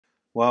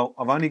Well,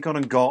 I've only gone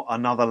and got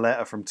another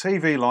letter from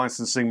TV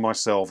licensing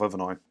myself,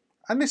 haven't I?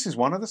 And this is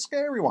one of the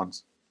scary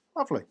ones.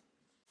 Lovely.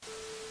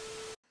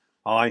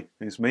 Hi,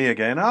 it's me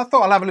again. I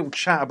thought I'll have a little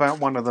chat about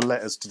one of the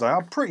letters today.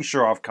 I'm pretty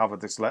sure I've covered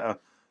this letter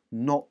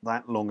not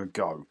that long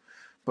ago.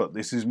 But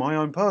this is my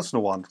own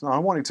personal one. I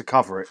wanted to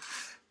cover it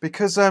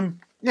because,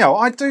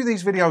 I do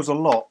these videos a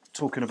lot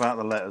talking about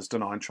the letters,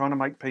 don't I? And trying to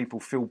make people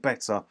feel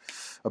better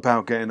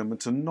about getting them and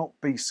to not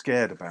be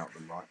scared about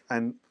them, right?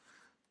 And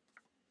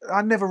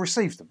I never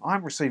received them. I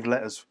haven't received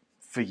letters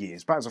for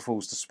years. Backwards and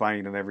forwards to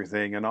Spain and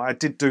everything. And I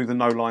did do the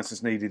no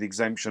license needed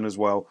exemption as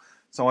well.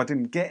 So I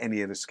didn't get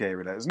any of the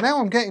scary letters. Now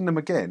I'm getting them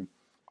again.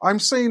 I'm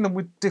seeing them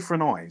with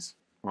different eyes,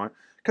 right?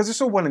 Because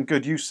it's all well and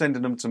good you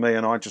sending them to me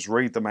and I just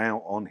read them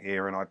out on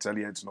here and I tell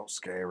you it's not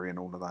scary and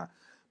all of that.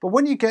 But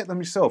when you get them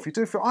yourself, you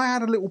do feel, I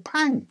had a little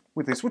pang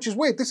with this, which is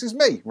weird. This is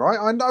me, right?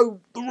 I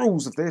know the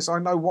rules of this. I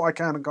know what I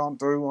can and can't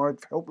do.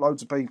 I've helped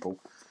loads of people.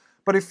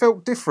 But it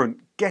felt different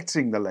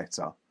getting the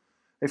letter.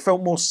 It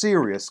felt more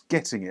serious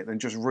getting it than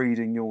just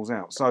reading yours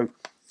out. So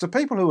to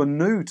people who are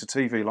new to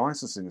TV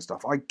licensing and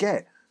stuff, I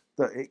get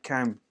that it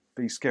can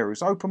be scary.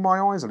 It's opened my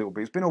eyes a little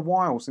bit. It's been a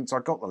while since I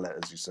got the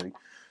letters, you see.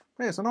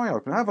 Yeah, it's an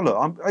eye-opener. Have a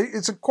look.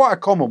 It's quite a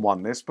common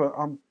one, this, but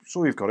I'm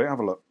sure you've got it. Have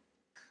a look.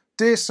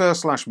 Dear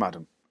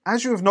Sir/Madam,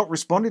 as you have not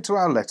responded to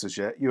our letters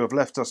yet, you have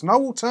left us no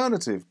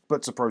alternative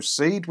but to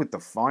proceed with the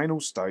final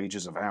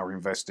stages of our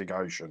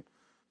investigation.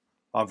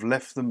 I've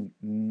left them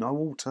no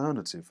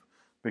alternative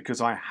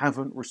because I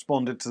haven't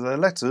responded to their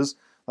letters.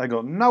 They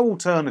got no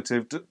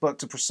alternative but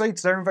to proceed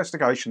to their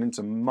investigation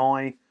into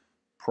my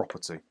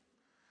property.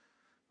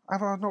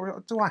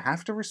 Do I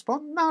have to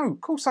respond? No,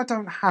 of course I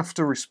don't have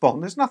to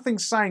respond. There's nothing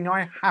saying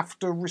I have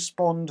to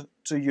respond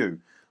to you.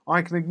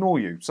 I can ignore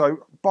you.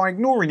 So by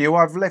ignoring you,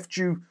 I've left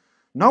you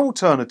no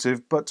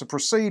alternative but to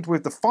proceed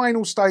with the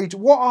final stage.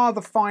 What are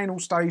the final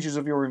stages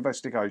of your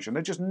investigation?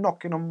 They're just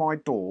knocking on my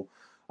door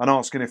and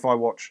asking if I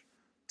watch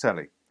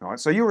telly. All right,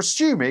 so you're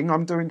assuming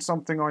I'm doing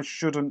something I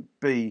shouldn't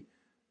be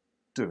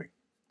doing,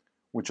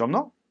 which I'm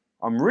not.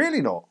 I'm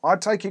really not. I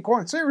take it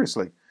quite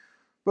seriously.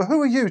 But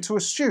who are you to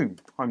assume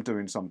I'm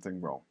doing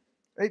something wrong?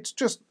 It's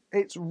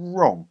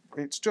wrong.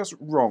 It's just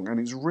wrong, and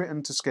it's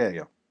written to scare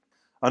you.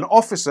 An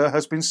officer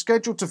has been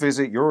scheduled to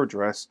visit your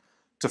address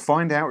to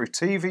find out if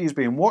TV is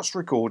being watched,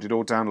 recorded,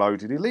 or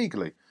downloaded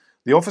illegally.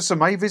 The officer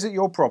may visit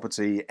your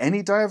property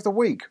any day of the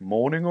week,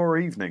 morning or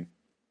evening.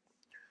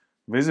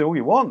 Visit all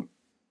you want,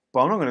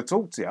 but I'm not going to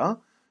talk to you,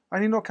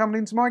 and you're not coming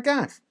into my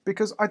gaff,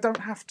 because I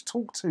don't have to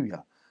talk to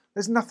you.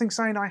 There's nothing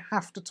saying I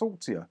have to talk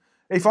to you.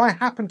 If I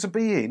happen to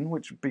be in,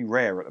 which would be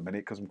rare at the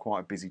minute because I'm quite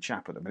a busy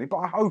chap at the minute, but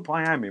I hope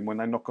I am in when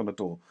they knock on the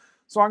door.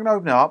 So I can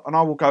open it up and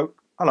I will go,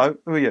 hello,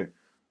 who are you?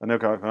 And they'll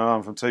go, oh,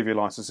 I'm from TV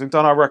licensing.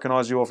 Don't I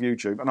recognise you off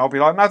YouTube? And I'll be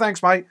like, no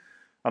thanks, mate.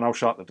 And I'll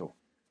shut the door.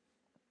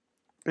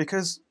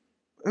 Because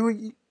who are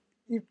you?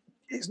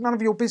 It's none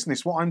of your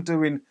business what I'm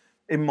doing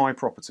in my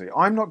property.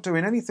 I'm not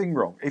doing anything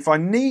wrong. If I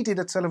needed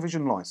a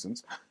television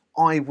licence,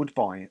 I would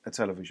buy a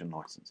television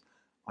licence.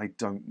 I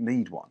don't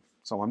need one,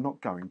 so I'm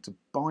not going to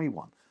buy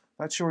one.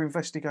 That's your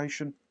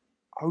investigation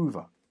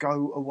over.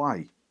 Go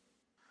away.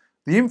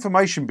 The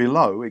information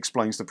below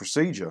explains the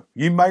procedure.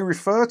 You may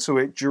refer to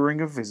it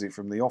during a visit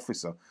from the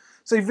officer.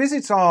 See,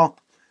 visits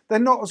they're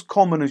not as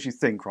common as you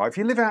think, right? If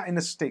you live out in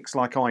the sticks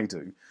like I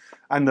do,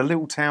 and the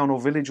little town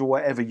or village or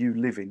whatever you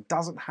live in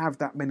doesn't have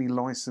that many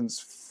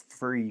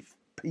licence-free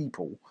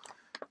people,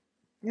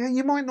 yeah,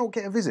 you might not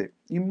get a visit.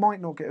 You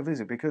might not get a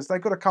visit because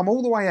they've got to come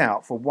all the way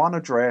out for one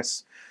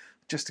address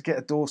just to get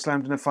a door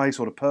slammed in the face,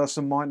 or the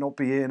person might not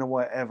be in or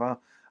whatever.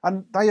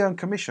 And they earn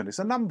commission. It's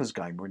a numbers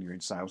game when you're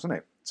in sales, isn't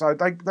it? So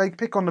they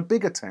pick on the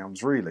bigger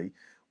towns, really,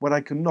 where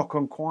they can knock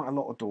on quite a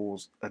lot of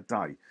doors a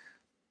day.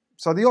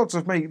 So the odds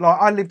of me, like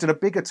I lived in a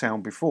bigger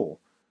town before,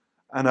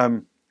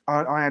 and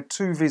I had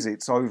 2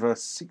 visits over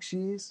 6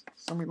 years,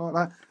 something like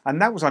that.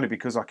 And that was only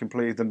because I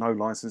completed the no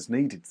licence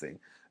needed thing.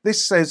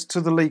 This says to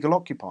the legal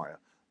occupier,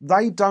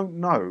 they don't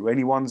know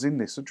anyone's in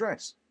this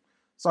address.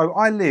 So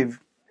I live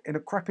in a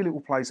crappy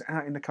little place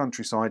out in the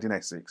countryside in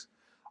Essex.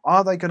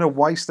 Are they going to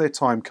waste their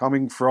time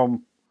coming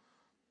from,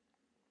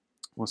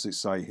 what's it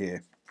say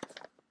here?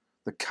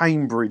 The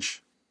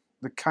Cambridge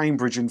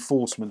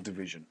Enforcement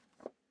Division.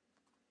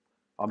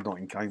 I'm not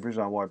in Cambridge,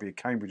 I might be a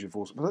Cambridge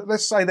Enforcement. But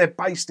let's say they're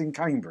based in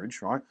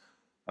Cambridge, right?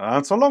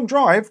 It's a long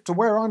drive to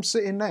where I'm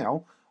sitting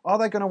now. Are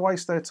they going to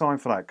waste their time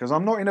for that? Because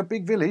I'm not in a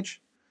big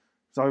village.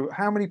 So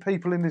how many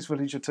people in this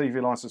village are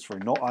TV licence free?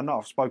 Not, I know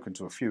I've spoken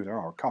to a few, there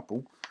are a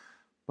couple.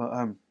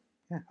 But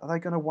yeah, are they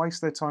going to waste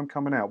their time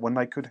coming out when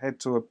they could head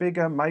to a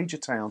bigger, major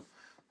town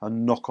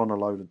and knock on a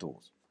load of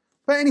doors?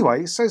 But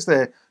anyway, it says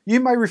there, you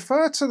may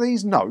refer to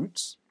these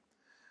notes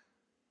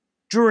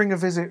during a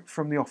visit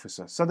from the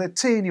officer. So they're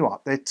teeing you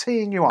up. They're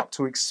teeing you up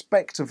to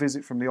expect a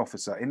visit from the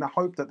officer in the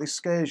hope that this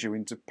scares you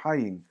into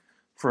paying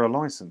for a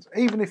licence.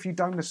 Even if you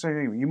don't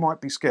necessarily, you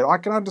might be scared. I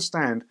can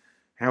understand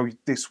how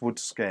this would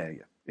scare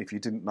you if you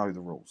didn't know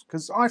the rules.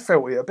 Because I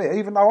felt it a bit,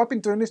 even though I've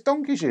been doing this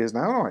donkey's years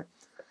now, haven't I?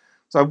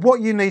 So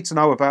what you need to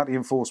know about the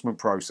enforcement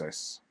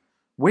process.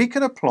 We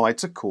can apply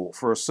to court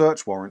for a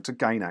search warrant to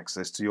gain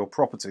access to your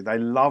property. They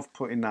love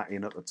putting that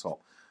in at the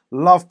top.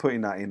 Love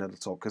putting that in at the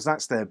top because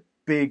that's their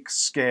big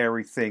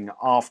scary thing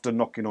after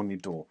knocking on your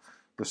door.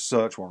 The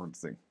search warrant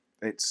thing.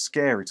 It's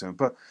scary to them.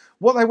 But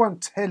what they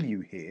won't tell you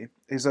here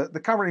is that the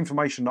current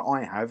information that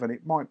I have, and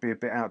it might be a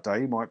bit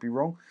outdated, might be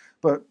wrong,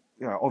 but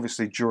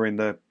obviously during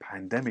the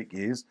pandemic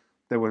years,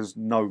 there was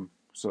no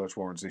search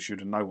warrants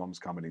issued and no one was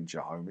coming into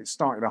your home. It's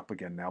started up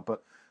again now,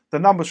 but the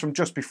numbers from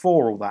just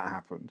before all that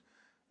happened,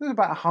 there's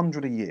about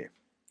 100 a year.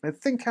 Now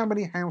think how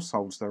many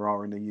households there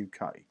are in the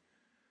UK,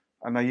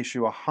 and they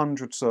issue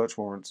 100 search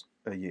warrants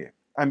a year.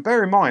 And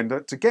bear in mind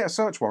that to get a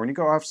search warrant, you've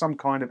got to have some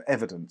kind of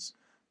evidence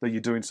that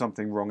you're doing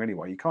something wrong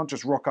anyway. You can't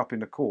just rock up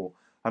into court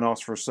and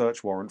ask for a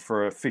search warrant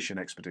for a fishing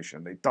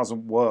expedition. It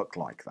doesn't work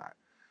like that.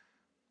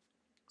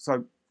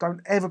 So don't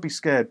ever be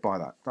scared by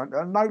that.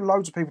 I know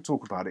loads of people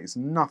talk about it. It's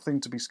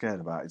nothing to be scared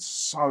about. It's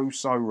so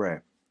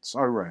rare. So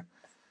rare.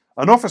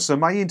 An officer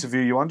may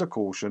interview you under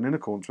caution in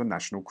accordance with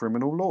national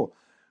criminal law.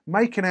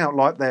 Making out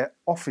like their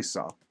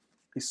officer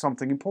is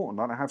something important,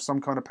 like they have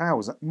some kind of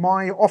powers.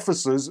 My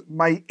officers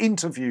may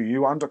interview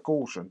you under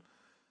caution.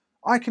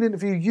 I can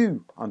interview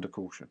you under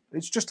caution.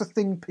 It's just a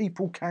thing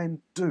people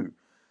can do.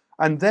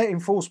 And they're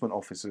enforcement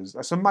officers.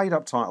 That's a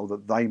made-up title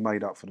that they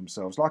made up for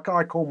themselves. Like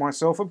I call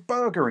myself a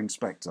burger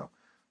inspector.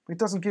 It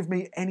doesn't give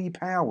me any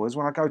powers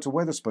when I go to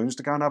Wetherspoons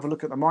to go and have a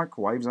look at the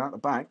microwaves out the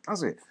back,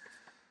 does it?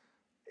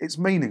 It's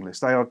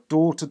meaningless. They are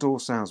door-to-door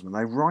salesmen.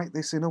 They write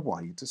this in a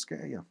way to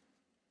scare you.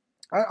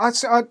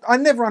 I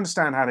never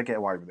understand how they get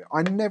away with it.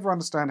 I never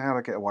understand how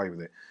they get away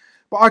with it.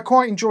 But I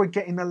quite enjoy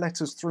getting the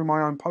letters through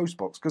my own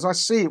postbox because I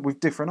see it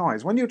with different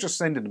eyes. When you're just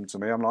sending them to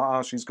me, I'm like,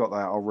 oh, she's got that.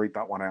 I'll read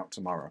that one out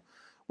tomorrow.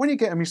 When you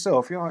get them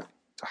yourself, you're like,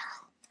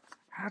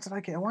 how do they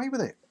get away with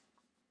it?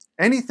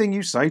 Anything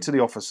you say to the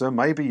officer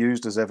may be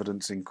used as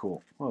evidence in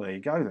court. Well, there you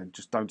go then.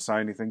 Just don't say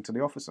anything to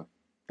the officer.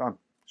 Done.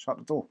 Shut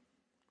the door.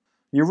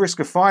 You risk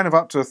a fine of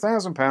up to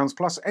 £1,000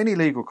 plus any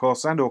legal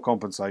costs and or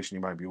compensation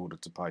you may be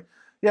ordered to pay.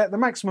 Yeah, the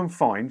maximum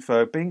fine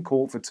for being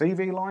caught for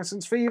TV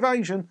licence fee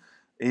evasion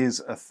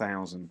is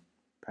 £1,000.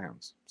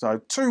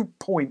 So 2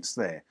 points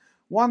there.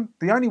 One,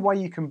 the only way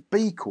you can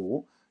be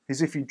caught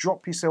is if you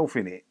drop yourself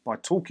in it by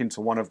talking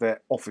to one of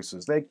their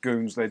officers, their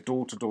goons, their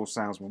door-to-door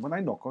salesmen when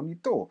they knock on your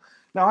door.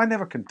 Now, I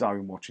never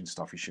condone watching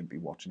stuff you shouldn't be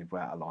watching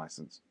without a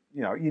licence.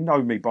 You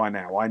know me by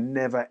now. I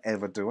never,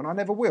 ever do, and I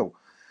never will.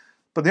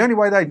 But the only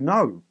way they'd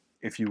know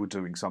if you were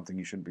doing something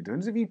you shouldn't be doing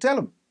is if you tell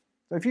them.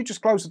 So if you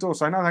just close the door and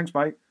say, no thanks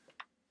mate,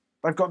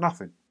 they've got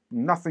nothing.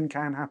 Nothing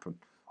can happen.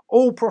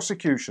 All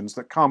prosecutions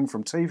that come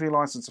from TV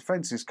licence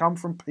offences come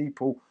from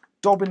people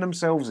dobbing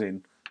themselves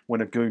in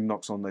when a goon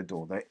knocks on their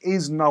door. There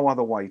is no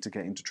other way to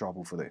get into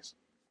trouble for this.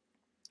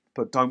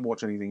 But don't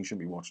watch anything you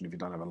shouldn't be watching if you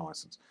don't have a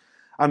licence.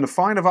 And the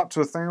fine of up to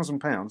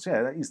 £1,000,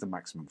 yeah, that is the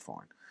maximum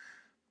fine.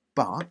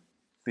 But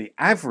the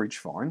average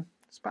fine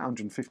is about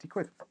 150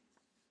 quid.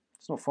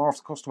 It's not far off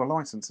the cost of a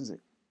licence, is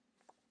it?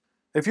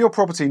 If your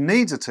property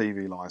needs a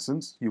TV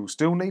licence, you will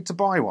still need to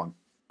buy one.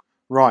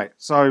 Right,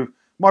 so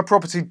my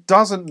property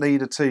doesn't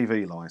need a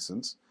TV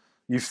licence.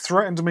 You've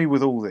threatened me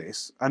with all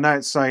this, and now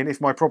it's saying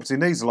if my property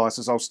needs a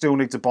licence, I'll still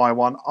need to buy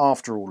one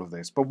after all of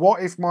this. But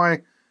what if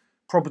my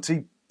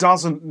property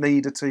doesn't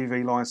need a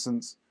TV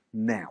licence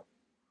now?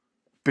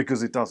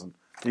 Because it doesn't.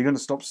 You're going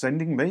to stop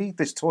sending me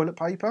this toilet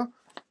paper,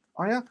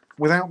 are you?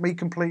 Without me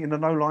completing the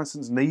no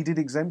licence needed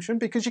exemption?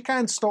 Because you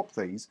can stop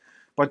these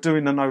by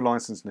doing the no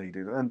licence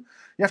needed. And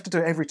you have to do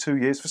it every 2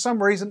 years. For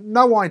some reason,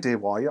 no idea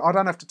why. I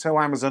don't have to tell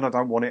Amazon I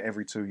don't want it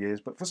every 2 years.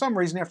 But for some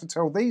reason, you have to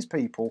tell these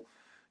people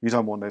you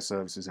don't want their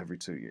services every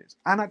 2 years.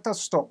 And that does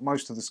stop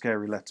most of the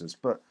scary letters.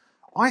 But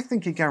I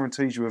think it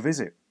guarantees you a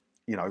visit,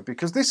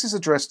 because this is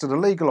addressed to the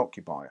legal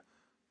occupier.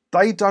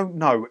 They don't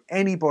know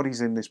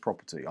anybody's in this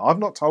property. I've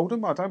not told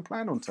them. I don't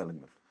plan on telling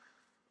them.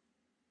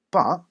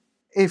 But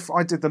if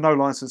I did the no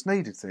licence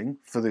needed thing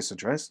for this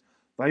address,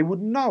 they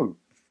would know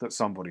that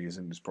somebody is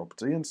in this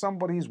property and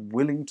somebody is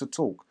willing to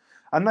talk.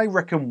 And they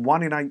reckon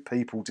 1 in 8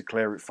 people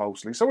declare it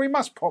falsely. So we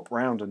must pop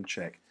round and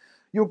check.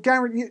 You're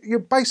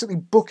basically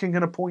booking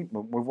an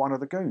appointment with one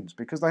of the goons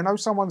because they know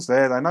someone's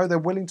there, they know they're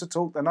willing to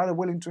talk, they know they're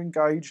willing to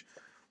engage,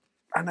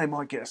 and they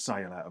might get a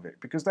sale out of it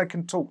because they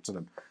can talk to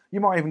them.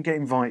 You might even get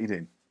invited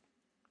in.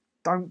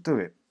 Don't do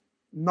it.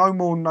 No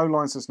more no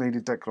licence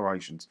needed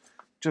declarations.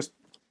 Just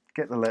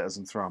get the letters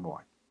and throw them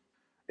away.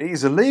 It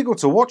is illegal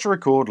to watch or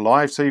record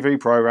live TV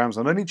programmes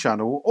on any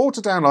channel or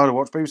to download or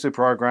watch BBC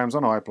programmes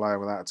on iPlayer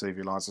without a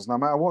TV licence. No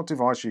matter what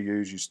device you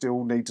use, you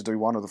still need to do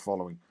one of the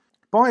following.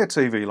 Buy a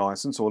TV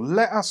licence or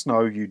let us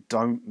know you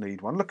don't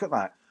need one. Look at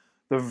that.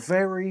 The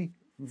very,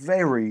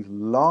 very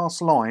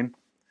last line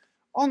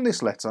on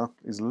this letter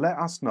is let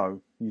us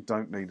know you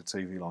don't need a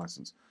TV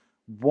licence.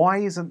 Why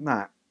isn't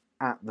that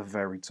at the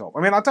very top?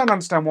 I mean, I don't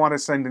understand why they're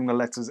sending the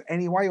letters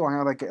anyway or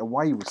how they get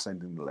away with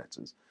sending the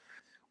letters.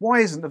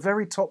 Why isn't the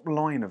very top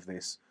line of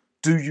this,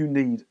 do you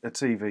need a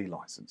TV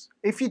licence?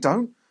 If you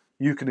don't,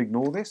 you can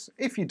ignore this.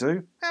 If you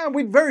do,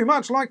 we'd very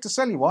much like to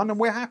sell you one and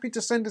we're happy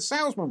to send a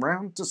salesman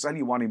round to sell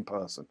you one in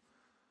person.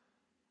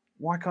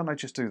 Why can't they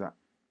just do that?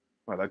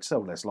 Well, they'd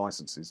sell less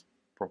licenses,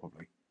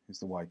 probably, is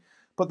the way.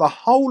 But the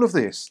whole of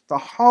this, the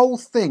whole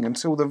thing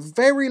until the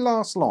very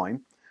last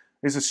line,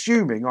 is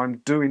assuming I'm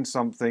doing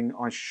something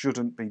I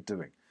shouldn't be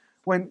doing.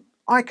 When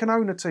I can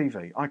own a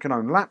TV, I can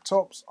own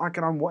laptops, I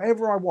can own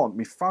whatever I want,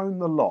 my phone,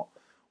 the lot,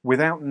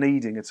 without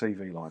needing a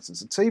TV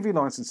license. A TV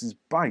license is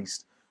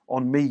based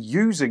on me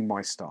using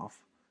my stuff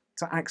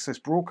to access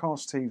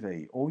broadcast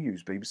TV or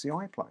use BBC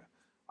iPlayer.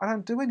 I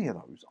don't do any of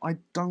those. I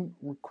don't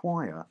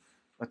require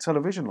a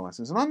television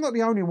license. And I'm not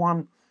the only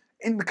one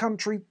in the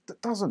country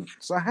that doesn't.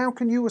 So how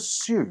can you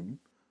assume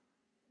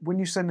when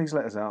you send these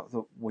letters out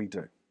that we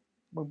do?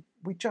 Well,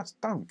 we just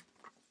don't.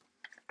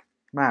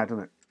 Mad,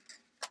 isn't it?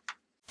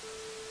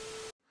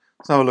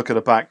 Let's have a look at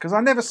the back, because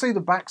I never see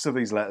the backs of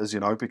these letters, you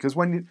know, because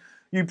when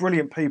you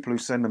brilliant people who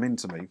send them in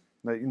to me,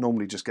 you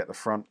normally just get the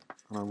front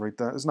and I read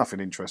that. There's nothing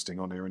interesting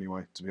on here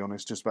anyway, to be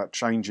honest, just about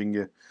changing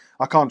your...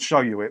 I can't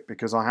show you it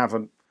because I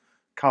haven't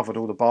covered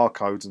all the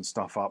barcodes and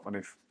stuff up, and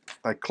if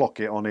they clock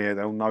it on here,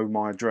 they'll know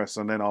my address,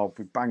 and then I'll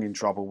be banging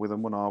trouble with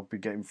them when I'll be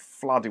getting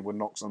flooded with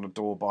knocks on the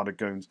door by the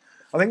goons.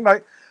 I think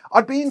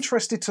I'd be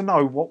interested to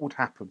know what would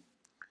happen.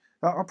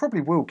 I probably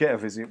will get a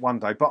visit one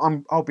day, but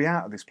I'll be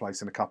out of this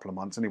place in a couple of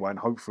months anyway, and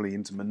hopefully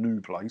into my new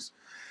place.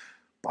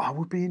 But I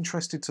would be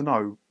interested to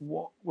know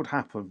what would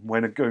happen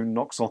when a goon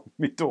knocks on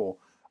my door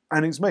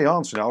and it's me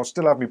answering it. I'll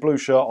still have my blue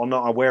shirt on that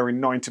I wear in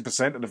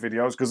 90% of the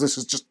videos because this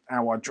is just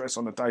how I dress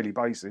on a daily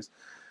basis.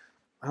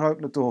 And I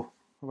open the door.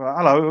 I'm like,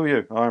 hello, who are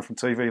you? I'm from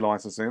TV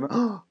licensing.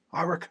 Oh,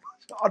 I reckon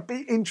I'd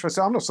be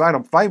interested. I'm not saying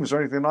I'm famous or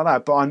anything like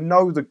that, but I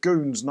know the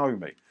goons know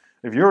me.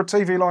 If you're a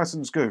TV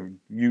licensed goon,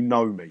 you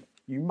know me.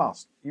 You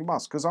must,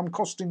 because I'm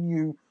costing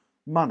you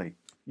money.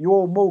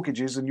 Your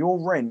mortgages and your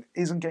rent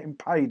isn't getting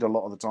paid a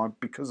lot of the time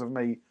because of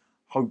me,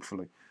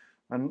 hopefully.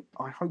 And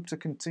I hope to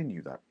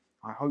continue that.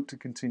 I hope to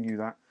continue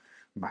that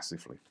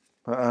massively.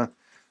 But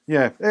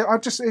yeah,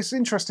 it's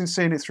interesting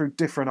seeing it through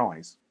different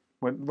eyes,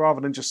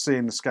 rather than just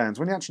seeing the scans.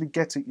 When you actually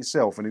get it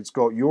yourself and it's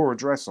got your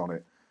address on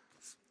it,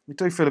 you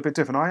do feel a bit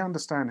different. I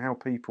understand how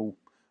people...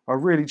 I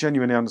really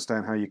genuinely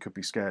understand how you could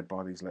be scared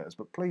by these letters,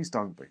 but please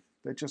don't be.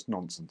 They're just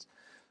nonsense.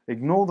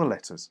 Ignore the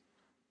letters.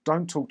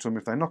 Don't talk to them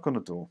if they knock on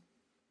the door.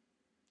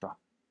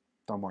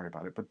 Don't worry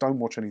about it, but don't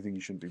watch anything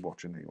you shouldn't be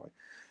watching anyway.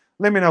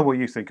 Let me know what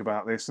you think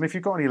about this, and if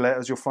you've got any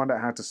letters, you'll find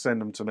out how to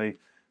send them to me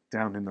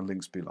down in the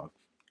links below.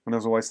 And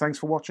as always, thanks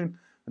for watching,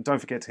 and don't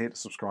forget to hit the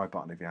subscribe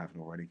button if you haven't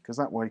already, because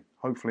that way,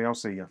 hopefully, I'll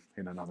see you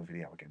in another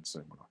video again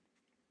soon.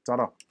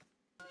 Ta-da!